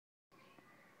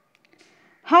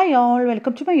Hi all,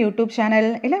 welcome to my YouTube channel.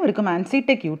 എല്ലാവർക്കും Ancy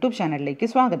tech YouTube ചാനലിലേക്ക്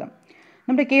സ്വാഗതം.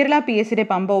 നമ്മുടെ കേരള PSCയുടെ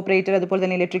പമ്പ് ഓപ്പറേറ്റർ അതുപോലെ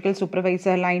തന്നെ ഇലക്ട്രിക്കൽ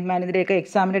സൂപ്പർവൈസർ ലൈൻമാൻ ഇതിൻ്റെയൊക്കെ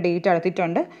എക്സാമിൻ്റെ ഡേറ്റ്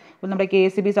അടുത്തിട്ടുണ്ട്. അപ്പോൾ നമ്മുടെ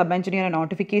KSEB സബ് എഞ്ചിനീയർ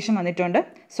നോട്ടിഫിക്കേഷൻ വന്നിട്ടുണ്ട്.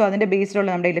 സോ അതിൻ്റെ ബേസിലുള്ള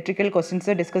നമ്മുടെ ഇലക്ട്രിക്കൽ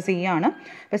ക്വസ്റ്റ്യൻസ് ഡിസ്കസ് ചെയ്യുകയാണ്.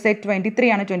 അപ്പോൾ സെറ്റ് 23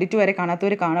 ആണ്, 22 വരെ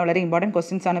കാണാത്തവർ കാണാൻ വളരെ ഇമ്പോർട്ടൻറ്റ്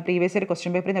ക്വസ്റ്റ്യൻസ് ആണ്. പ്രീവിയസ് ഇയർ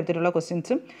ക്വസ്റ്റ്യൻ പേപ്പറിൽ നിർത്തിയിട്ടുള്ള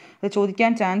ക്വസ്റ്റ്യൻസും അത്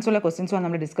ചോദിക്കാൻ ചാൻസ് ഉള്ള ക്വസ്റ്റ്യൻസുമാണ്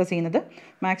നമ്മൾ ഡിസ്കസ് ചെയ്യുന്നത്.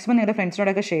 മാക്സിമം നിങ്ങളുടെ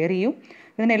ഫ്രണ്ട്സിനോടൊക്കെ ഷെയർ ചെയ്യൂ.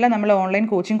 ഇതിനെല്ലാം നമ്മൾ ഓൺലൈൻ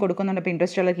കോച്ചിങ് കൊടുക്കുന്നുണ്ട്. അപ്പോൾ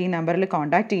ഇൻട്രസ്റ്റ് ഉള്ളവർക്ക് ഈ നമ്പറിൽ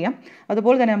കോൺടാക്ട് ചെയ്യാം.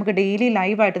 അതുപോലെ തന്നെ നമുക്ക് ഡെയിലി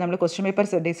ലൈവായിട്ട് നമ്മൾ ക്വസ്റ്റ്യൻ പേപ്പർ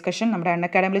ഡിസ്കഷൻ നമ്മുടെ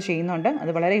അക്കാഡമിയിൽ ചെയ്യുന്നുണ്ട്.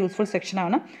 അത് വളരെ യൂസ്ഫുൾ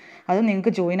സെക്ഷനാണ്. അത്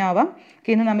നിങ്ങൾക്ക് ജോയിൻ ആവാം.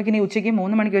 ഇന്ന് നമുക്കിനി ഉച്ചയ്ക്ക്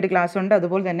 3 മണിക്ക് ഒരു ക്ലാസ് ഉണ്ട്.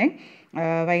 അതുപോലെ തന്നെ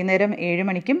വൈകുന്നേരം 7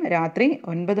 മണിക്കും രാത്രി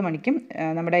 9 മണിക്കും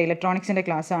നമ്മുടെ ഇലക്ട്രോണിക്സിൻ്റെ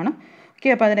ക്ലാസ്സാണ്. ഓക്കെ,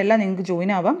 അപ്പോൾ അതിനെല്ലാം നിങ്ങൾക്ക്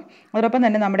ജോയിൻ ആവാം. അതോടൊപ്പം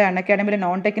തന്നെ നമ്മുടെ അക്കാഡമിയിലെ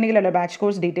നോൺ ടെക്നിക്കലുള്ള ബാച്ച്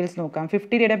കോഴ്സ് ഡീറ്റെയിൽസ് നോക്കാം.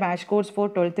 50 ഡേയുടെ batch course for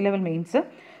 12th level mains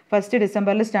 1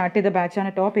 ഡിസംബറിൽ സ്റ്റാർട്ട് ചെയ്ത ബാച്ചാണ്.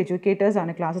 ടോപ്പ്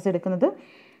എഡ്യൂക്കേറ്റേഴ്സാണ് ക്ലാസ്സസ് എടുക്കുന്നത്.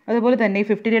 അതുപോലെ തന്നെ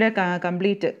 50 ഡേയുടെ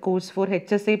complete course for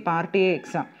HSA part A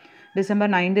exam December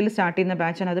 9th start ചെയ്യുന്ന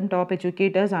ബാച്ചാണ്. അതും ടോപ്പ്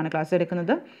എഡ്യൂക്കേറ്റേഴ്സാണ് ക്ലാസ്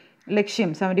എടുക്കുന്നത്. ലക്ഷ്യം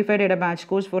 75 ഡേയുടെ batch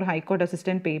course for high court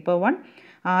assistant paper 1.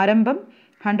 ആരംഭം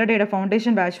 100 ഡേയുടെ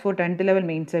foundation batch four 10th level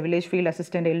mains village field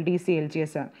assistant LDC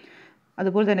LGS.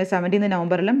 അതുപോലെ തന്നെ 17th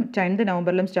നവംബറിലും 10th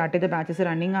നവംബറിലും സ്റ്റാർട്ട് ചെയ്ത ബാച്ചസ്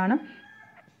റണ്ണിംഗ് ആണ്.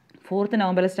 4th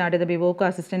നവംബറിൽ സ്റ്റാർട്ട് ചെയ്ത ബിവോക്കോ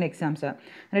അസിസ്റ്റൻറ്റ് എക്സാംസ്.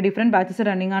 അങ്ങനെ ഡിഫറെൻറ്റ് ബാച്ചസ്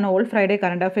റണ്ണിംഗ് ആണ്. All Friday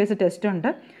current affairs test ഉണ്ട്.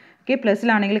 Okay,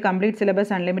 പ്ലസ്സിലാണെങ്കിൽ complete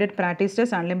syllabus, unlimited practice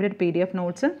test, unlimited PDF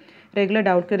notes, regular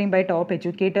doubt clearing by top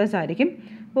educators ആയിരിക്കും.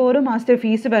 അപ്പോൾ ഓരോ മാസത്തെ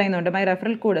ഫീസ് പറയുന്നുണ്ട്. My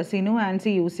referral code Sinu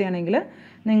Ancy use ചെയ്യുകയാണെങ്കിൽ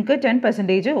നിങ്ങൾക്ക്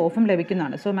 10% ഓഫും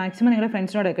ലഭിക്കുന്നതാണ്. സോ മാക്സിമം നിങ്ങളുടെ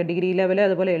ഫ്രണ്ട്സിനോടൊക്കെ ഡിഗ്രി ലെവൽ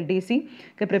അതുപോലെ LDC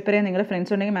ഒക്കെ പ്രിപ്പയർ ചെയ്യാൻ നിങ്ങളുടെ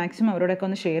ഫ്രണ്ട്സ് ഉണ്ടെങ്കിൽ മാക്സിമം അവരോടൊക്കെ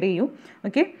ഒന്ന് ഷെയർ ചെയ്യൂ.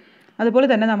 ഓക്കെ, അതുപോലെ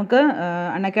തന്നെ നമുക്ക്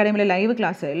അക്കാഡമിയിലെ ലൈവ്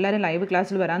ക്ലാസ്, എല്ലാവരും ലൈവ്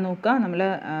ക്ലാസ്സിൽ വരാൻ നോക്കുക. നമ്മൾ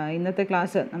ഇന്നത്തെ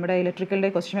ക്ലാസ് നമ്മുടെ ഇലക്ട്രിക്കലിൻ്റെ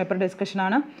ക്വസ്റ്റ്യൻ പേപ്പർ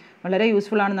ഡിസ്കഷനാണ്. വളരെ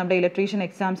യൂസ്ഫുള്ളാണ്. നമ്മുടെ ഇലക്ട്രീഷ്യൻ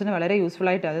എക്സാംസിന് വളരെ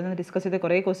യൂസ്ഫുള്ളായിട്ട് അതിൽ നിന്ന് ഡിസ്കസ് ചെയ്ത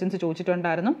കുറേ ക്വസ്റ്റ്യൻസ്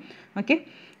ചോദിച്ചിട്ടുണ്ടായിരുന്നു. ഓക്കെ,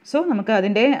 സോ നമുക്ക്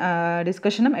അതിൻ്റെ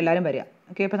ഡിസ്കഷനും എല്ലാവരും വരിക.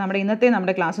 ഓക്കെ, അപ്പോൾ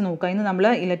നമ്മുടെ ക്ലാസ് നോക്കുക. ഇന്ന് നമ്മൾ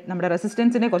നമ്മുടെ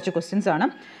റെസിസ്റ്റൻസിൻ്റെ കുറച്ച് ക്വസ്റ്റ്യൻസ് ആണ്.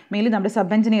 മെയിൻലി നമ്മുടെ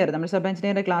സബ്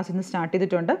എഞ്ചിനീയറിൻ്റെ ക്ലാസ് ഇന്ന് സ്റ്റാർട്ട്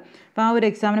ചെയ്തിട്ടുണ്ട്. അപ്പോൾ ആ ഒരു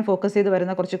എക്സാമിന് ഫോക്കസ് ചെയ്ത്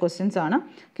വരുന്ന കുറച്ച് ക്വസ്റ്റ്യൻസ് ആണ്.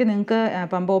 ഓക്കെ, നിങ്ങൾക്ക്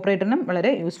പമ്പ് ഓപ്പറേറ്ററിനും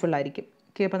വളരെ യൂസ്ഫുൾ ആയിരിക്കും.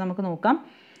 ഓക്കെ, അപ്പോൾ നമുക്ക് നോക്കാം.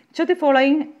 So the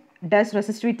following does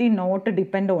resistivity not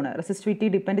depend on. Resistivity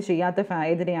depend ചെയ്യാത്ത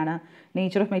ഏതിനെയാണ്?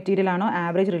 നേച്ചർ ഓഫ് മെറ്റീരിയൽ ആണോ,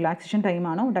 ആവറേജ് റിലാക്സേഷൻ ടൈം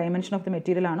ആണോ, ഡയമെൻഷൻ ഓഫ് ദി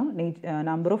മെറ്റീരിയൽ ആണോ,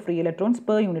 number of free electrons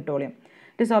per unit volume.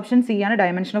 It is option C ആണ്,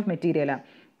 dimension of material.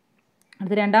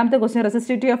 അടുത്ത രണ്ടാമത്തെ question,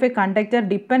 resistivity of A conductor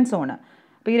depends on.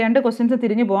 അപ്പോൾ ഈ രണ്ട് questions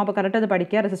തിരിഞ്ഞു പോകാം. അപ്പോൾ കറക്റ്റ് അത്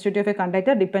പഠിക്കുക. Resistivity of A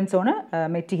conductor depends on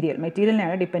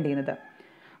മെറ്റീരിയലിനെയാണ് depend ചെയ്യുന്നത്.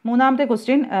 മൂന്നാമത്തെ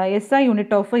question, SI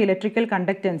unit of electrical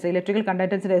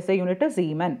കണ്ടക്ടൻസിൻ്റെ SI unit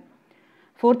seamen.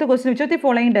 Fourth question, which of the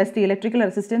following does the electrical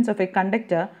resistance of A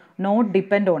conductor not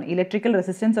depend on. Electrical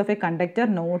resistance of A conductor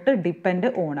not depend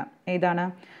on ഏതാണ്?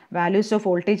 Values of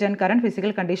voltage and current,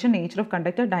 physical condition, nature of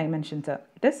conductor, dimensions.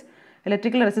 It is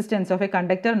electrical resistance of A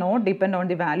conductor not depend on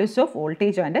the values of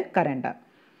voltage and current.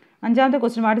 അഞ്ചാമത്തെ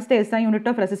question, what is the SI unit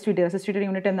of resistivity? Resistivity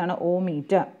unit എന്താണ്?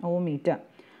 Ohmmeter.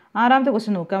 ആറാമത്തെ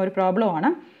question നോക്കാം, ഒരു problem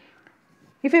ആണ്.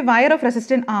 If a wire of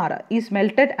resistance R is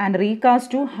melted and recast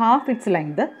to half its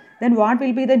length, then what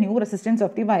will be the new resistance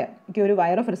of the wire? Okay, ഒരു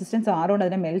wire of resistance R കൊണ്ട്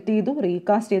അതിനെ melt ചെയ്തു,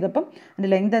 recast ചെയ്തപ്പം അതിൻ്റെ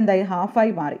length എന്തായി?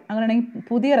 ഹാഫായി മാറി. അങ്ങനെയാണെങ്കിൽ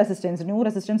പുതിയ new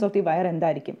resistance of the wire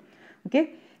എന്തായിരിക്കും? ഓക്കെ,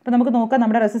 അപ്പോൾ നമുക്ക് നോക്കാം.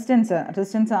 നമ്മുടെ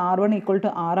റെസിസ്റ്റൻസ് R1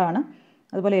 = R ആണ്.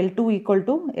 അതുപോലെ L2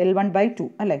 = L1/2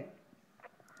 അല്ലേ?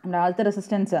 നമ്മുടെ ആദ്യത്തെ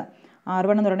റെസിസ്റ്റൻസ്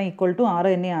R1 എന്ന് പറയുന്നത് =R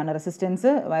തന്നെയാണ്. Resistance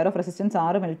wire of resistance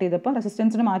R melt ചെയ്തപ്പോൾ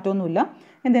റെസിസ്റ്റൻസിന് മാറ്റമൊന്നുമില്ല,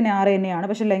 എന്തിനെ R തന്നെയാണ്.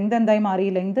 പക്ഷേ ലെങ്ത് എന്തായി മാറി?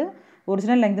 ലെങ്ത്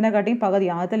ഒറിജിനൽ ലെങ്തിനെക്കാട്ടിയും പകുതി,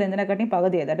 ആദ്യത്തെ ലെങ്തിനെക്കാട്ടിയും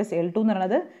പകുതിയായി. ദാറ്റ് ഇസ് L2 എന്ന്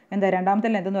പറയുന്നത് എന്താ?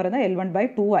 രണ്ടാമത്തെ ലെങ്ത് എന്ന് പറയുന്നത്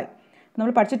L1/2 ആയി.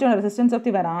 നമ്മൾ പഠിച്ചിട്ടുണ്ട് resistance of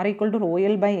the wire R =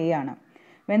 ρL/A ആണ്.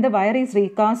 When the wire is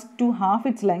recast to half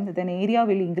its length, then area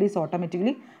will increase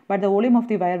automatically, but the volume of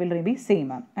the wire will be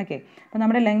same. Okay, അപ്പോൾ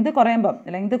നമ്മുടെ length കുറയുമ്പോൾ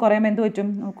എന്ത് പറ്റും?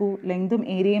 നോക്കൂ, ലെങ്തും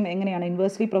ഏരിയയും എങ്ങനെയാണ്?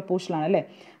 Inversely proportional ആണ് അല്ലേ?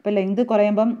 അപ്പോൾ ലെങ്ത്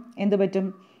കുറയുമ്പം എന്ത് പറ്റും?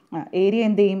 ഏരിയ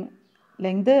എന്ത് ചെയ്യും?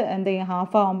 ലെങ്ത് എന്ത് ചെയ്യും?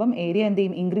 ഹാഫ് ആകുമ്പം ഏരിയ എന്ത്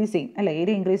ചെയ്യും? ഇൻക്രീസ് ചെയ്യും അല്ലേ?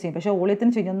 ഏരിയ ഇൻക്രീസ് ചെയ്യും. പക്ഷേ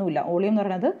വോളിയത്തിന് ചെയ്യുന്നൊന്നുമില്ല. വോളിയം എന്ന്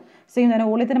പറയുന്നത് സെയിം തന്നെ.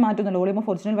 വോളിയത്തിന് മാറ്റമൊന്നുമില്ല. Volume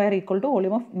of original wire =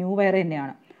 volume of new wire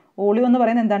തന്നെയാണ്. വോളിയം എന്ന്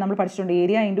പറയുന്നത് എന്താണ്? നമ്മൾ പഠിച്ചിട്ടുണ്ട്,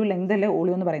 ഏരിയ ഇൻറ്റു ലെങ്ത് അല്ലേ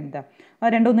വോളിയം എന്ന് പറയുന്നത്. ആ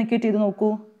രണ്ടൊന്ന് ഇക്വേറ്റ് ചെയ്ത് നോക്കൂ.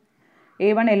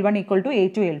 A1 L1 =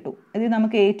 A2 L2. ഇത്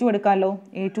നമുക്ക് A2 എടുക്കാമല്ലോ.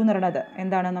 A2 എന്ന് പറയുന്നത്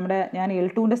എന്താണ്? ഞാൻ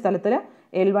L2ൻ്റെ സ്ഥലത്തിൽ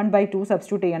L1/2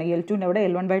 സബ്സ്റ്റിറ്റ്യൂട്ട് ചെയ്യണം. L2ൻ്റെ അവിടെ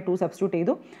L1/2 സബ്സ്റ്റിറ്റ്യൂട്ട്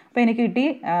ചെയ്തു. അപ്പോൾ എനിക്ക് കിട്ടി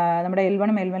നമ്മുടെ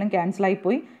L1ഉം L1ഉം ക്യാൻസലായി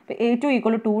പോയി. അപ്പോൾ A2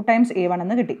 = 2 times A1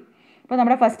 എന്ന് കിട്ടി. അപ്പോൾ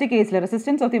നമ്മുടെ ഫസ്റ്റ് കേസിൽ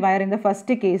resistance of the wire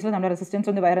first കേസിൽ നമ്മുടെ റെസിസ്റ്റൻസ്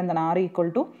ഓഫ് ദി വയർ എന്താണ്?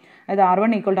 അതായത്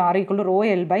R1 = R =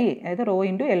 ρL/A, അതായത് ρ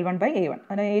 × L1/A1.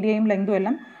 അതിന് ഏരിയയും ലെങ്തും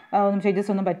എല്ലാം ഒന്നും ചേഞ്ചസ്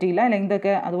ഒന്നും പറ്റിയില്ല.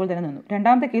 ലെങ്തൊക്കെ അതുപോലെ തന്നെ നിന്നു.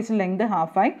 രണ്ടാമത്തെ കേസിൽ ലെങ്ത്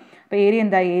ഹാഫായി. അപ്പോൾ ഏരിയ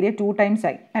എന്തായി? ഏരിയ 2 times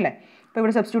ആയി അല്ലേ? അപ്പോൾ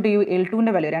ഇവിടെ സബ്സ്റ്റിറ്റ്യൂട്ട് ചെയ്യൂ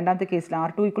L2ൻ്റെ വാല്യൂ രണ്ടാമത്തെ കേസിൽ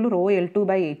R2 ഈക്വൽ റോ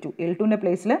L2/A2 L2ൻ്റെ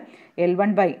പ്ലേസിൽ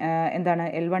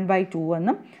L1/2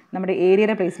 എന്നും നമ്മുടെ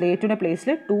ഏരിയയുടെ പ്ലേസിൽ A2ൻ്റെ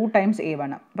പ്ലേസിൽ 2 times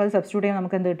A1. അപ്പോൾ അത് സബ്സ്റ്റിറ്റ്യൂട്ട് ചെയ്യുമ്പോൾ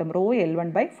നമുക്ക് എന്ത് കിട്ടും റോ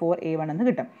L1/4A1 എന്ന്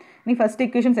കിട്ടും. ഇനി ഫസ്റ്റ്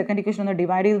ഇക്വേഷൻ സെക്കൻഡ് ഇക്വേഷൻ ഒന്ന്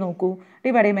ഡിവൈഡ് ചെയ്ത് നോക്കൂ.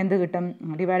 ഡിവൈഡ് ചെയ്യുമ്പോൾ എന്ത് കിട്ടും?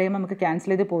 ഡിവൈഡ് ചെയ്യുമ്പോൾ നമുക്ക്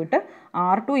ക്യാൻസൽ ചെയ്ത് പോയിട്ട്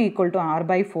R2 ഈക്വൽ ടു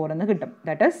R/4 എന്ന് കിട്ടും.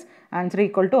 That is answer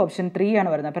equal to option 3 ആണ്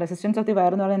വരുന്നത്. അപ്പോൾ റെസിസ്റ്റൻസ് ഓഫ് ദി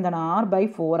വയർ എന്ന് പറയുന്നത് എന്താണ്?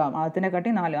 R/4 ആവും. ആദ്യത്തിനെ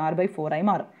കാട്ടി 4 R/4 ആയി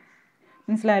മാറും.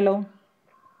 മനസ്സിലായല്ലോ?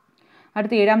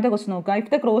 അടുത്ത ഏഴാമത്തെ ക്വസ്റ്റ്യൻ നോക്കുക. If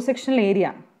the cross sectional area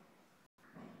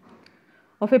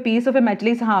of a piece of a metal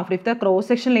is halved, if the cross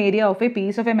sectional area of a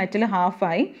piece of a metal half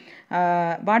ആയി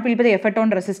what will be the effect on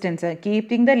resistance?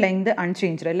 Keeping the length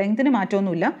unchanged. ലെങ്ത്തിന്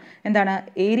മാറ്റമൊന്നുമില്ല. എന്താണ്?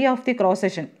 Area of the cross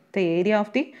section, the area of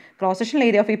the cross sectional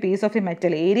area of a piece of a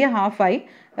metal, area half ആയി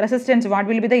resistance what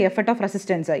will be the effect of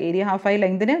resistance? Area half ആയി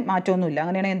ലെങ്ത്തിന് മാറ്റമൊന്നുമില്ല.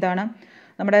 അങ്ങനെയാണെങ്കിൽ എന്താണ്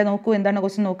നമ്മുടെ നോക്കൂ എന്താണ്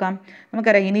ക്വസ്റ്റ്യൻ നോക്കാം.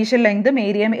 നമുക്കറിയാം ഇനീഷ്യൽ ലെങ്തും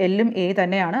ഏരിയയും എല്ലും എ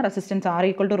തന്നെയാണ്. Resistance R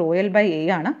equal to rho L/A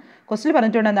ആണ്. ക്വസ്റ്റ്യൻ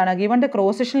പറഞ്ഞിട്ടുണ്ട് എന്താണ്? Given the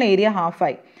cross sectional area half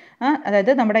ആയി,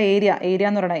 അതായത് നമ്മുടെ ഏരിയ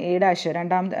എന്ന് പറയുന്നത് A',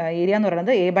 രണ്ടാമത്തെ ഏരിയ എന്ന്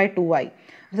പറയുന്നത് A/2 ആയി.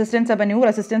 റെസിസ്റ്റൻസ് അപ്പോൾ ന്യൂ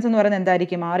റെസിസ്റ്റൻസ് എന്ന് പറയുന്നത്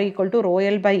എന്തായിരിക്കും? R equal to rho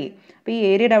L/A. അപ്പോൾ ഈ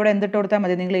ഏരിയയുടെ അവിടെ എന്തിട്ട് കൊടുത്താൽ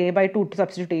മതി? നിങ്ങൾ A/2 ഇട്ട്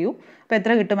സബ്സ്റ്റിറ്റ്യൂട്ട് ചെയ്യൂ. അപ്പോൾ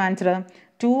എത്ര കിട്ടും ആൻസർ?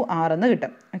 2R എന്ന്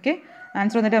കിട്ടും. ഓക്കെ,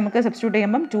 ആൻസർ വന്നിട്ട് നമുക്ക് സബ്സ്റ്റിറ്റ്യൂട്ട്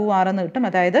ചെയ്യുമ്പം 2R എന്ന് കിട്ടും.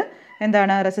 അതായത്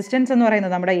എന്താണ്? റെസിസ്റ്റൻസ് എന്ന്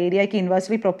പറയുന്നത് നമ്മുടെ ഏരിയയ്ക്ക്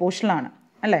ഇൻവേഴ്സ്ലി പ്രൊപ്പോർഷണൽ ആണ്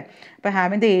അല്ലേ? അപ്പോൾ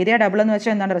ഹാവിൻ്റെ ഏരിയ ഡബിൾ എന്ന്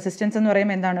വെച്ചാൽ എന്താണ്? റെസിസ്റ്റൻസ് എന്ന്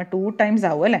പറയുമ്പോൾ എന്താണ്? 2 times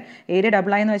ആവും അല്ലേ? ഏരിയ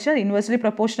ഡബിൾ ആയെന്ന് വെച്ചാൽ ഇൻവേഴ്സ്ലി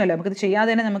പ്രൊപ്പോർഷണൽ അല്ലേ? നമുക്കിത് ചെയ്യാതെ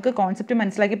തന്നെ നമുക്ക് കോൺസെപ്റ്റ്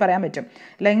മനസ്സിലാക്കി പറയാൻ പറ്റും.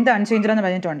 ലെങ്ത് അൺചേഞ്ച്ഡ് എന്ന്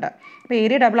പറഞ്ഞിട്ടുണ്ട്. അപ്പോൾ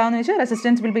ഏരിയ ഡബിൾ ആണെന്ന് വെച്ചാൽ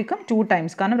റെസിസ്റ്റൻസ് വിൽ ബിക്കം 2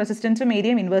 times, കാരണം റെസിസ്റ്റൻസും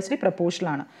ഏരിയയും ഇൻവേഴ്സ്ലി പ്രൊപ്പോർഷണൽ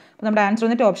ആണ്. അപ്പോൾ നമ്മുടെ ആൻസർ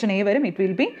വന്നിട്ട് ഓപ്ഷൻ എ വരും. It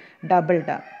will be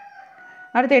doubled.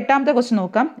 അടുത്ത എട്ടാമത്തെ ക്വസ്റ്റ്യൻ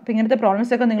നോക്കാം. അപ്പോൾ ഇങ്ങനത്തെ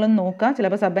പ്രോബ്ലംസ് ഒക്കെ നിങ്ങളൊന്ന് നോക്കുക.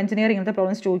 ചിലപ്പോൾ സബ് എഞ്ചിനീയർ ഇങ്ങനത്തെ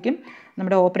പ്രോബ്ലംസ് ചോദിക്കും.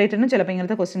 നമ്മുടെ ഓപ്പറേറ്ററിനും ചിലപ്പോൾ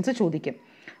ഇങ്ങനത്തെ ക്വസ്റ്റ്യൻസ് ചോദിക്കും.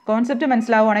 കോൺസെപ്റ്റ്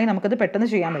മനസ്സിലാവുകയാണെങ്കിൽ നമുക്കത് പെട്ടെന്ന്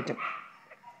ചെയ്യാൻ പറ്റും.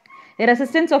 A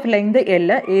resistance of length L,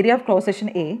 area of cross section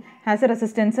A, has a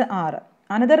resistance R.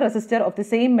 Another resistor of the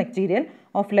same material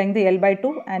of length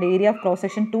L/2 and area of cross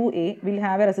section 2A will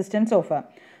have a resistance of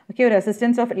okay,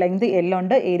 resistance of length L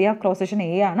ഉണ്ട്, area of cross section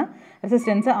A ആണ്,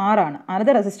 resistance R ആണ്.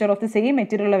 Another resistor of the same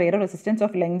material ഉള്ള വേറെ resistance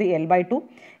of length L/2,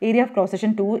 area of cross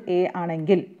section 2A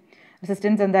ആണെങ്കിൽ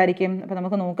resistance എന്തായിരിക്കും? അപ്പോൾ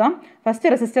നമുക്ക് നോക്കാം.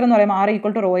 ഫസ്റ്റ് റെസിസ്റ്റർ എന്ന് പറയുമ്പോൾ R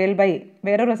equal to rho L/A.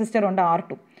 വേറൊരു റെസിസ്റ്റർ ഉണ്ട്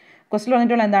R2. ക്വസ്റ്റ്യൻ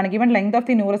വന്നിട്ടുള്ള എന്താണ്? Given length of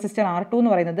the new resistor R2 എന്ന്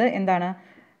പറയുന്നത് എന്താണ്?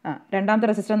 രണ്ടാമത്തെ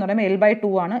റെസിസ്റ്റർ എന്ന് പറയുമ്പോൾ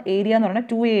L/2 ആണ്. ഏരിയ എന്ന് പറയുന്നത്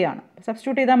 2A ആണ്.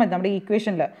 സബ്സ്റ്റിറ്റ്യൂട്ട് ചെയ്താൽ മതി. നമ്മുടെ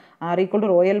ഈക്വേഷനിൽ R ഈക്വൽ ടു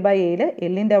റോ L/Aയിൽ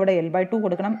എല്ലിൻ്റെ അവിടെ L/2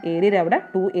 കൊടുക്കണം, ഏരിയയുടെ അവിടെ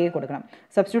 2A കൊടുക്കണം.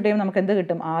 സബ്സ്റ്റിറ്റ്യൂട്ട് ചെയ്യുമ്പോൾ നമുക്ക് എന്ത്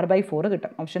കിട്ടും? R/4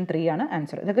 കിട്ടും. ഓപ്ഷൻ 3 ആണ്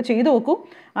ആൻസർ. ഇതൊക്കെ ചെയ്ത് നോക്കൂ.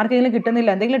 ആർക്കെങ്കിലും കിട്ടുന്നില്ല,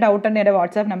 എന്തെങ്കിലും ഡൗട്ട് ഉണ്ടെങ്കിൽ എൻ്റെ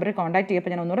വാട്സാപ്പ് നമ്പറിൽ കോൺടാക്ട്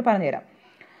ചെയ്യുമ്പോൾ ഞാൻ ഒന്നുകൂടെ പറഞ്ഞുതരാം.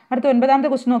 അടുത്ത 9ാമത്തെ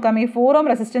ക്വസ്റ്റ്യൻ നോക്കാം. ഈ 4 ohm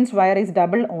resistance wire is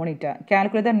double on it.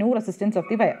 Calculate the new resistance of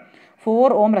the wire.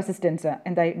 4 ohm resistance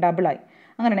എന്തായി? ഡബിളായി.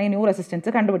 അങ്ങനെയാണെങ്കിൽ ന്യൂ റെസിസ്റ്റൻസ്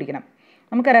കണ്ടുപിടിക്കണം.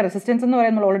 നമുക്കറിയാം റെസിസ്റ്റൻസ് എന്ന്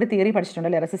പറയുന്നത് നമ്മൾ already theory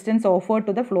പഠിച്ചിട്ടുണ്ടല്ലേ? Resistance offered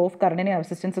to the flow of കറണ്ടിനെ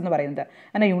resistance എന്ന് പറയുന്നത്.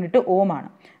 അതിൻ്റെ യൂണിറ്റ് ഓം ആണ്.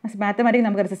 മാത്തമാറ്റിക്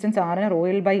നമുക്ക് റെസിസ്റ്റൻസ് ആറിന് റോ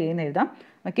L/A എന്ന് എഴുതാം.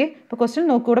 ഓക്കെ, ഇപ്പോൾ ക്വസ്റ്റ്യൻ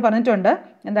നോക്കൂ. ഇവിടെ പറഞ്ഞിട്ടുണ്ട്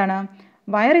എന്താണ്?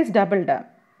 Wire is doubled.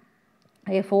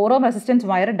 4 ohm resistance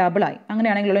wire ഡബിളായി.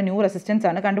 അങ്ങനെയാണെങ്കിലുള്ള new resistance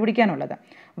ആണ് കണ്ടുപിടിക്കാനുള്ളത്.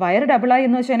 വയർ ഡബിളായി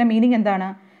എന്ന് വെച്ചാൽ അതിൻ്റെ മീനിങ് എന്താണ്?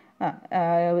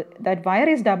 that wire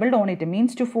is doubled on it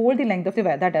means to fold the length of the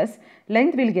wire, that is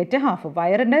length will get a half.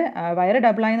 Wire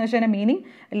double ആയി എന്ന് വെച്ചാൽ അതിൻ്റെ meaning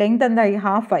length എന്തായി?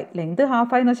 ഹാഫ് ആയി. ലെങ്ത്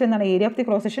ഹാഫ് ആയി എന്ന് വെച്ചാൽ എന്താണ്? Area of the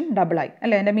cross section double ആയി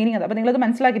അല്ലേ? എൻ്റെ മീനിങ് അത്. അപ്പോൾ നിങ്ങളത്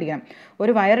മനസ്സിലാക്കിയിരിക്കണം.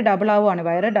 ഒരു വയർ ഡബിൾ ആവുകയാണ്,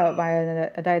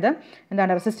 അതായത്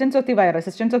എന്താണ്? Resistance of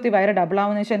the wire double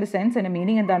ആവുമെന്ന് വെച്ചാൽ അതിൻ്റെ സെൻസ്, അതിൻ്റെ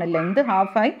മീനിങ് എന്താണ്? ലെങ്ത്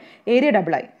ഹാഫ് ആയി, ഏരിയ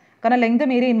ഡബിൾ ആയി. കാരണം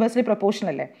ലെങ്തും ഏരിയ ഇൻവേഴ്സ്ലി പ്രൊപ്പോർഷണൽ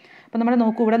അല്ലേ? അപ്പോൾ നമ്മൾ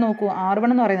നോക്കൂ, ഇവിടെ നോക്കൂ.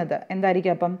 R1 എന്ന് പറയുന്നത്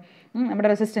എന്തായിരിക്കും? അപ്പം നമ്മുടെ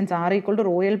resistance R equal to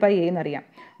rho L/A എന്നറിയാം.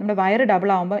 നമ്മുടെ വയർ ഡബിൾ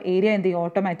ആകുമ്പോൾ ഏരിയ എന്ത് ചെയ്യും?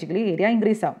 ഓട്ടോമാറ്റിക്കലി ഏരിയ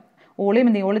ഇൻക്രീസ് ആവും. വോളിയം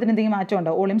എന്ത് ചെയ്യും? വോളിയത്തിന് എന്തെങ്കിലും മാറ്റം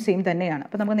ഉണ്ടോ? വോളിയം സെയിം തന്നെയാണ്.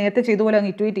 അപ്പോൾ നമുക്ക് നേരത്തെ ചെയ്തുപോലെ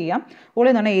അങ്ങ് ഇക്വേറ്റ് ചെയ്യാം.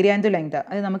 വോളിയം എന്ന് പറഞ്ഞാൽ ഏരിയ ഇൻറ്റു ലെങ്ത്.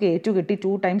 അത് നമുക്ക് A2 കിട്ടി.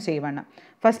 2 times A1.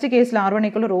 ഫസ്റ്റ് കേസിൽ R1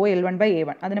 ഈക്വൽ റോ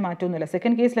L1/A1. അതിന് മാറ്റമൊന്നുമില്ല.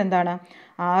 സെക്കൻഡ് കേസിൽ എന്താണ്?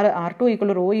 R2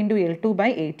 equal rho into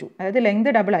L2/A2. അതായത്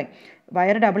ലെങ്ത് ഡബിളായി.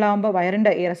 വയർ ഡബിൾ ആകുമ്പോൾ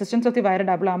വയറിൻ്റെ resistance of the wire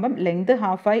double ആകുമ്പം ലെങ്ത്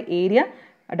ഹാഫായി, ഏരിയ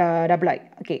ഡബിളായി.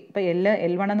 ഓക്കെ, ഇപ്പോൾ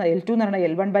L1 എന്ന് L2 എന്ന് പറയുന്നത്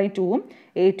L1/2ഉം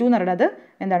A2 എന്ന് പറയുന്നത്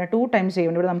എന്താണ്? 2 times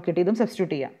A1. ഇവിടെ നമുക്ക് കിട്ടി. ഇതും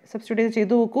സബ്സ്റ്റിറ്റ്യൂട്ട് ചെയ്യാം. സബ്സ്റ്റിറ്റ്യൂട്ട്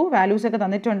ചെയ്ത് നോക്കൂ. വാല്യൂസ് ഒക്കെ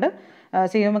തന്നിട്ടുണ്ട്.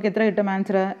 ചെയ്യുമ്പോൾ നമുക്ക് എത്ര കിട്ടും?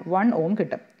 ആൻസർ 1 ohm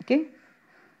കിട്ടും. ഓക്കെ,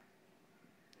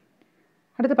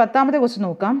 അടുത്ത 10ാമത്തെ ക്വസ്റ്റ്യൻ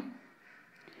നോക്കാം.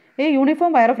 A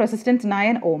uniform wire of resistance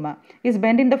 9 ohm is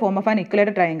bent in the form of an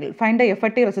equilateral triangle. Find the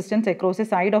effective resistance across the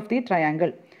side of the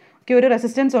triangle. Okay, ഒരു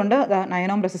റെസിസ്റ്റൻസ് ഉണ്ട്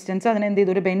 9 ohm resistance. അതിനെ എന്ത്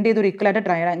ചെയ്തു? ഒരു bend ചെയ്തൊരു ഇക്വലാറ്റർ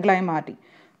ട്രയാങ്കിളായി മാറ്റി.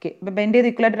 Okay, ഇപ്പോൾ bend ചെയ്ത്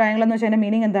ഇക്വലാറ്റർ ട്രയാങ്കിൾ എന്ന് വെച്ചാൽ അതിൻ്റെ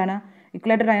മീനിങ് എന്താണ്?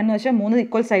 ഇക്വലാറ്റർ ട്രയാങ്കിൾ എന്ന് വെച്ചാൽ 3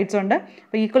 ഈക്വൽ സൈഡ്സ് ഉണ്ട്.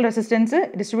 അപ്പോൾ ഈക്വൽ റെസിസ്റ്റൻസ്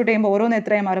ഡിസ്ട്രിബ്യൂട്ട് ചെയ്യുമ്പോൾ ഓരോന്ന്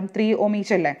എത്രയായി മാറും? 3 ohm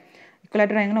ഈച്ച് അല്ലേ?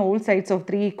 ഇക്വലാറ്റർ triangle all sides of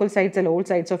 3 equal sides അല്ല, all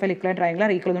sides of L ഇക്വലാറ്റർ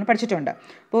triangle equal എന്ന് പഠിച്ചിട്ടുണ്ട്.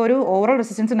 അപ്പോൾ ഒരു ഓവറോൾ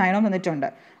റെസിസ്റ്റൻസ് 9 ohm തന്നിട്ടുണ്ട്.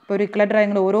 ഇപ്പോൾ ഒരു ഇക്വലൻ്റ്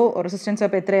ട്രയാങ്കിൾ ഓരോ റെസിസ്റ്റൻസ്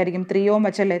അപ്പോൾ എത്രയായിരിക്കും 3 ഓം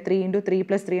വെച്ചല്ലേ 3 × 3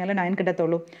 + 3 അല്ല 9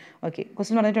 കിട്ടത്തുള്ളൂ. ഓക്കെ,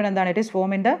 ക്വസ്റ്റൻ പറഞ്ഞിട്ടുണ്ട് എന്താണ് it is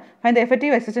form in the find the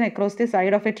effective resistance across the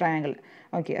side of A triangle.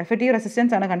 Okay, effective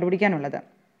resistance ആണ് കണ്ടുപിടിക്കാനുള്ളത്.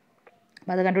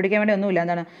 അപ്പോൾ അത് കണ്ടുപിടിക്കാൻ വേണ്ടി ഒന്നുമില്ല,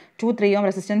 എന്താണ് 2, 3 ഓം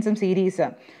റെസിസ്റ്റൻസും സീരീസ്.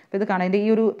 അപ്പോൾ ഇത് കാണാം, ഈ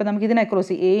ഒരു ഇപ്പോൾ നമുക്ക് ഇതിനെ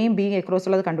അക്രോസ് എയും ബിയും അക്രോസ്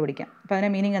ഉള്ളത് കണ്ടുപിടിക്കാം. അപ്പോൾ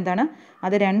അതിൻ്റെ മീനിങ് എന്താണ്,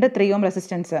 അത് 2 3 ഓം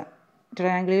റെസിസ്റ്റൻസ്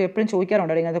ട്രയാങ്കിളിൽ എപ്പോഴും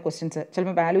ചോദിക്കാറുണ്ട് ഇങ്ങനത്തെ ക്വസ്റ്റ്യൻസ്,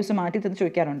 ചിലപ്പോൾ വാല്യൂസ് മാറ്റി തന്നെ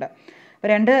ചോദിക്കാറുണ്ട്.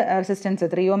 അപ്പോൾ 2 റെസിസ്റ്റൻസ്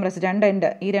 3 ഓം 2 എൻഡ്,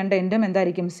 ഈ 2 എൻഡും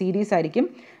എന്തായിരിക്കും സീരീസ് ആയിരിക്കും.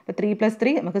 അപ്പോൾ 3 +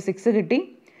 3 നമുക്ക് 6 കിട്ടി.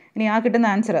 ഇനി ആ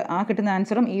കിട്ടുന്ന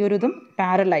ആൻസറും ഈ ഒരു ഇതും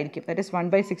പാരലായിരിക്കും. That is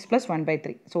 1/6 +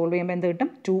 1/3. സോൾവ് ചെയ്യുമ്പോൾ എന്ത് കിട്ടും,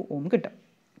 2 ഓം കിട്ടും.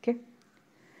 ഓക്കെ,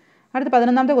 അടുത്ത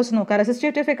 11ാമത്തെ ക്വസ്റ്റൻ നോക്കാം.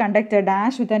 Resistivity of A conductor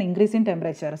dash with an increase in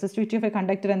temperature. Resistivity of A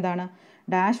conductor എന്താണ്,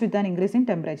 dash with an increase in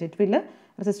temperature.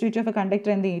 Resistivity of A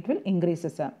conductor എന്ത് ചെയ്യും, it will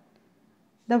increases.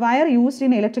 The wire used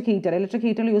in electric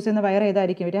ഹീറ്ററിൽ use ചെയ്യുന്ന wire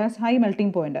ഏതായിരിക്കും, it has high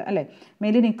melting point അല്ലേ.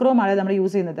 Mainly നിക്രോമാണ് നമ്മൾ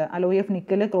use ചെയ്യുന്നത്. Alloy of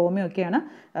nickel, chromium ഒക്കെയാണ്.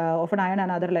 Often iron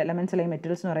ആണ് other elements അല്ലെങ്കിൽ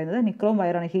മെറ്റൽസ് എന്ന് പറയുന്നത്. നിക്രോം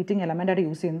വയറാണ് ഹീറ്റിംഗ് എലമെൻ്റായിട്ട്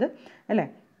യൂസ് ചെയ്യുന്നത് അല്ലേ.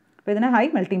 അപ്പോൾ ഇതിന് ഹൈ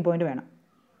മെൽറ്റിംഗ് പോയിന്റ് വേണം.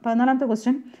 14ാമത്തെ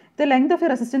question, the length of A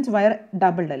resistance wire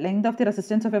doubled. Length of the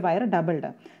resistance of A wire doubled.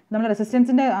 നമ്മൾ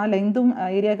റെസിസ്റ്റൻസിൻ്റെ ആ ലെങ്തും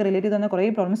ഏരിയ ഒക്കെ റിലേറ്റ് ചെയ്ത് കുറേ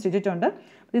പ്രോബ്ലംസ് ചെയ്തിട്ടുണ്ട്.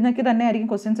 ഇതിനൊക്കെ തന്നെ ആയിരിക്കും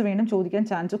ക്വസ്റ്റ്യൻസ് വീണ്ടും ചോദിക്കാൻ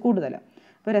ചാൻസ് കൂടുതൽ.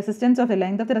 ഇപ്പോൾ resistance of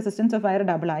length of the resistance of wire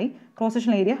ഡബിളായി, cross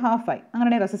sectional area ഹാഫായി.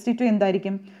 അങ്ങനെയാണെങ്കിൽ റെസിസ്റ്റിവിറ്റി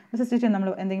എന്തായിരിക്കും, റെസിസ്റ്റിവിറ്റി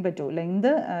നമ്മൾ എന്തെങ്കിലും പറ്റുമോ,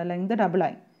 ലെങ്ത്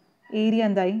ഡബിളായി, ഏരിയ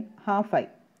എന്തായി ഹാഫായി,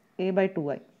 a/2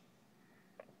 ആയി.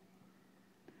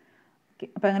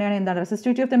 അപ്പോൾ അങ്ങനെയാണെങ്കിൽ എന്താണ്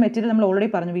റെസിസ്റ്റിവിറ്റി ഓഫ് ദ മെറ്റീരിയൽ നമ്മൾ ഓൾറെഡി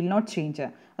പറഞ്ഞു വിൽ നോട്ട് ചേഞ്ച്.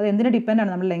 അത് എന്തിന് ഡിപ്പെൻഡ് ആണ്,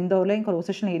 നമ്മൾ length ഓർലെയും cross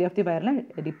section area of the വയറിന്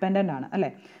ഡിപ്പെൻഡൻ്റ് ആണ് അല്ലേ.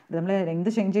 നമ്മൾ ലെങ്ത്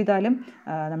ചേഞ്ച് ചെയ്താലും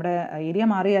നമ്മുടെ ഏരിയ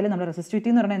മാറിയാലും നമ്മുടെ റെസിസ്റ്റിവിറ്റി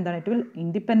എന്ന് പറഞ്ഞാൽ എന്താണ്, it will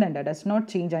independent, does not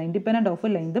change, independent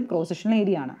of ലെങ്തും cross section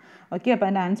area ആണ്. ഓക്കെ, അപ്പോൾ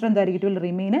അതിൻ്റെ ആൻസർ എന്തായിരിക്കും, ഇറ്റ് വിൽ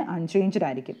റിമെയിൻ അൺചേഞ്ച്ഡ്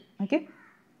ആയിരിക്കും. ഓക്കെ,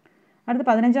 അടുത്ത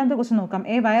 15ാമത്തെ ക്വസ്റ്റൻ നോക്കാം.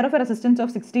 A wire of A resistance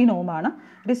of 16 ഓം ആണ്.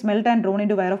 It is melt and drone in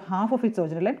two wire of half of its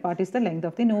original length. What is the length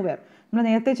of the new wire. നമ്മൾ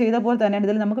നേരത്തെ ചെയ്ത പോലെ തന്നെ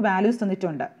ഇതിൽ നമുക്ക് വാല്യൂസ്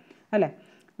തന്നിട്ടുണ്ട് അല്ലേ.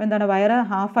 അപ്പോൾ എന്താണ് വയർ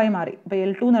ഹാഫായി മാറി. ഇപ്പോൾ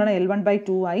L2 എന്ന് പറഞ്ഞാൽ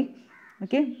L1/2 ആയി.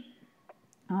 ഓക്കെ,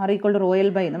 R = ρL/,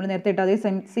 നമ്മൾ നേരത്തെ ഇട്ട് അതേ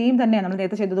സെയിം തന്നെയാണ് നമ്മൾ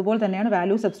നേരത്തെ ചെയ്തതുപോലെ തന്നെയാണ്.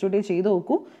 വാല്യൂ സബ്സ്റ്റിറ്റ്യൂട്ട് ചെയ്ത്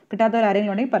നോക്കൂ. കിട്ടാത്തവർ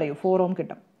ആരെങ്കിലും ഉണ്ടെങ്കിൽ പറയൂ. 4 ഓം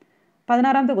കിട്ടും.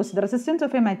 16ാമത്തെ question, resistance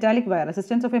of A metallic wire.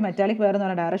 Resistance of A metallic wire എന്ന്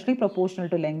പറഞ്ഞാൽ directly proportional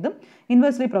to ലെങ്തും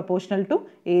inversely proportional to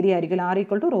area ആയിരിക്കും. R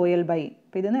 = ρL/.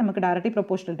 അപ്പോൾ ഇതിന് നമുക്ക് directly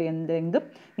proportional to ലെങ്തും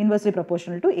inversely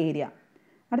proportional to area.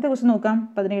 അടുത്ത ക്വസ്റ്റൻ നോക്കാം.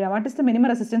 17. What is the minimum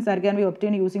resistance that can be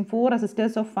obtain using 4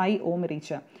 resistors of 5 Om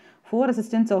reach. 4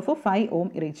 resistance of 5 Om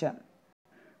reach.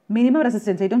 Minimum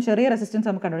resistance, ഏറ്റവും ചെറിയ resistance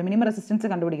നമുക്ക് കണ്ടുപിടിക്കണം. Minimum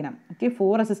resistance കണ്ടുപിടിക്കണം. Okay,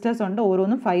 4 resistors ഉണ്ട്,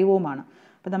 ഓരോന്നും 5 ഓം ആണ്.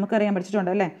 അപ്പോൾ നമുക്കറിയാൻ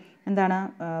പഠിച്ചിട്ടുണ്ട് അല്ലേ, എന്താണ്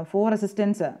 4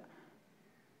 റെസിസ്റ്റൻസ്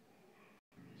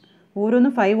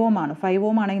ഓരോന്നും 5 ഓം ആണ്. 5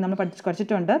 ഓം ആണെങ്കിൽ നമ്മൾ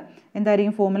പഠിച്ചിട്ടുണ്ട്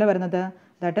എന്തായിരിക്കും ഫോർമുല വരുന്നത്,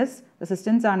 ദാറ്റ് ഈസ്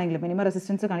റെസിസ്റ്റൻസ് ആണെങ്കിൽ minimum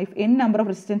resistance if n number of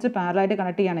resistance പാരലായിട്ട്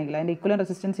കണക്ട് ചെയ്യുകയാണെങ്കിൽ അതിൻ്റെ equivalent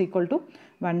resistance =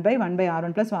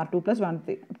 1/1/R1 + R2 + 1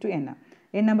 to n.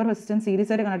 n number of resistance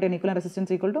series ആയിട്ട് കണക്ട് ചെയ്യുന്ന equivalent resistance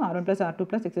 = R1 + R2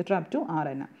 + etc. up to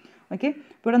Rn. Okay,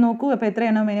 ഇപ്പോൾ ഇവിടെ നോക്കൂ. അപ്പോൾ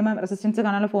എത്രയാണ് മിനിമം റെസിസ്റ്റൻസ്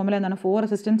കാണാനുള്ള ഫോർമുല എന്താണ്, 4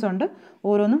 റെസിസ്റ്റൻസ് ഉണ്ട്,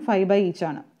 ഓരോന്നും 5 each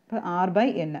ആണ്. അപ്പോൾ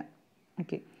R/n.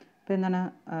 ഓക്കെ, അപ്പോൾ എന്താണ്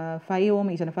 5 ഓം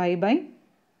ഈച്ച് ആണ്. 5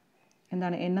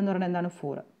 എന്താണ് n എന്ന് പറയുന്നത് എന്താണ്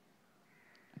 4.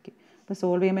 ഓക്കെ, അപ്പോൾ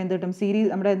സോൾവ് ചെയ്യുമ്പോൾ എന്ത് കിട്ടും, സീരീസ്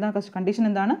നമ്മുടെ എന്താ കണ്ടീഷൻ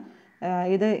എന്താണ്,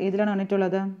 ഏതിലാണ്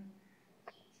വന്നിട്ടുള്ളത്.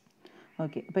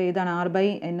 ഓക്കെ, അപ്പോൾ ഏതാണ്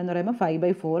R/n എന്ന് പറയുമ്പോൾ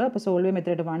 5/4. അപ്പോൾ സോൾവ് ചെയ്യുമ്പോൾ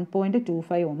എത്രയായിട്ട്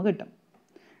 1.25 ഓം കിട്ടും.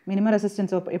 മിനിമം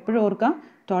റെസിസ്റ്റൻസ് എപ്പോഴും ഓർക്കുക,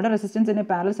 ടോട്ടൽ റെസിസ്റ്റൻസിൻ്റെ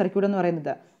പാരലൽ സർക്യൂട്ട് എന്ന്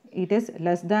പറയുന്നത് it is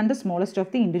less than the smallest of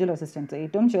the individual resistance.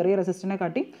 ഏറ്റവും ചെറിയ റെസിസ്റ്റൻസിനെ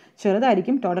കാട്ടി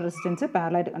ചെറുതായിരിക്കും ടോട്ടൽ റെസിസ്റ്റൻസ്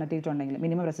പാരലായിട്ട് കണക്ട് ചെയ്തിട്ടുണ്ടെങ്കിൽ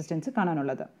മിനിമം റെസിസ്റ്റൻസ്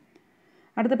കാണാനുള്ളത്.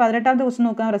 അടുത്ത 18ാമത്തെ ക്വസ്റ്റൻ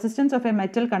നോക്കാം. Resistance of A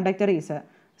metal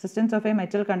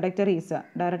conductor is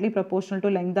directly proportional to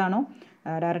length ആണോ,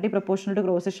 directly proportional to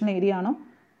cross section area ആണോ.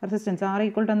 റെസിസ്റ്റൻസ് R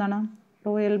 = എന്താണ്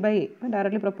ρL/A,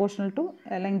 directly proportional to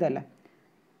length അല്ലേ.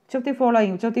 which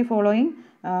of the following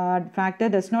factor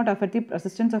does not affect the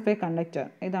resistance of a conductor.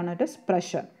 ഇതാണ് it is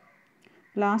pressure.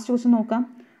 Last question നോക്കാം.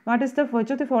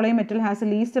 which of the following metal has the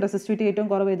least resistivity? ഏറ്റവും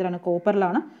കുറവ് ഏതിലാണ്,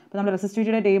 കോപ്പറിലാണ്. അപ്പോൾ നമ്മൾ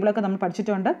റെസിസ്റ്റിവിറ്റിയുടെ ടേബിളൊക്കെ നമ്മൾ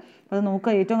പഠിച്ചിട്ടുണ്ട്. അപ്പോൾ അത്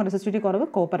നോക്കുക, ഏറ്റവും റെസിസ്റ്റിവിറ്റി കുറവ്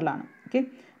കോപ്പറിലാണ്. ഓക്കെ,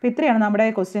 അപ്പോൾ ഇത്രയാണ് നമ്മുടെ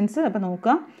ക്വസ്റ്റ്യൻസ്. അപ്പോൾ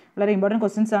നോക്കുക, വളരെ ഇമ്പോർട്ടൻറ്റ്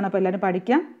ക്വസ്റ്റ്യൻസ് ആണ്. അപ്പോൾ എല്ലാവരും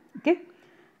പഠിക്കാം. ഓക്കെ,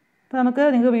 അപ്പോൾ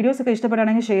നിങ്ങൾക്ക് വീഡിയോസൊക്കെ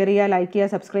ഇഷ്ടപ്പെടുകയാണെങ്കിൽ ഷെയർ ചെയ്യുക, ലൈക്ക്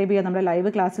ചെയ്യുക, സബ്സ്ക്രൈബ് ചെയ്യുക, നമ്മുടെ ലൈവ്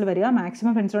ക്ലാസ്സിൽ വരിക,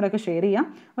 മാക്സിമം ഫ്രണ്ട്സിനോടൊക്കെ ഷെയർ ചെയ്യുക.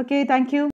 Okay, thank you.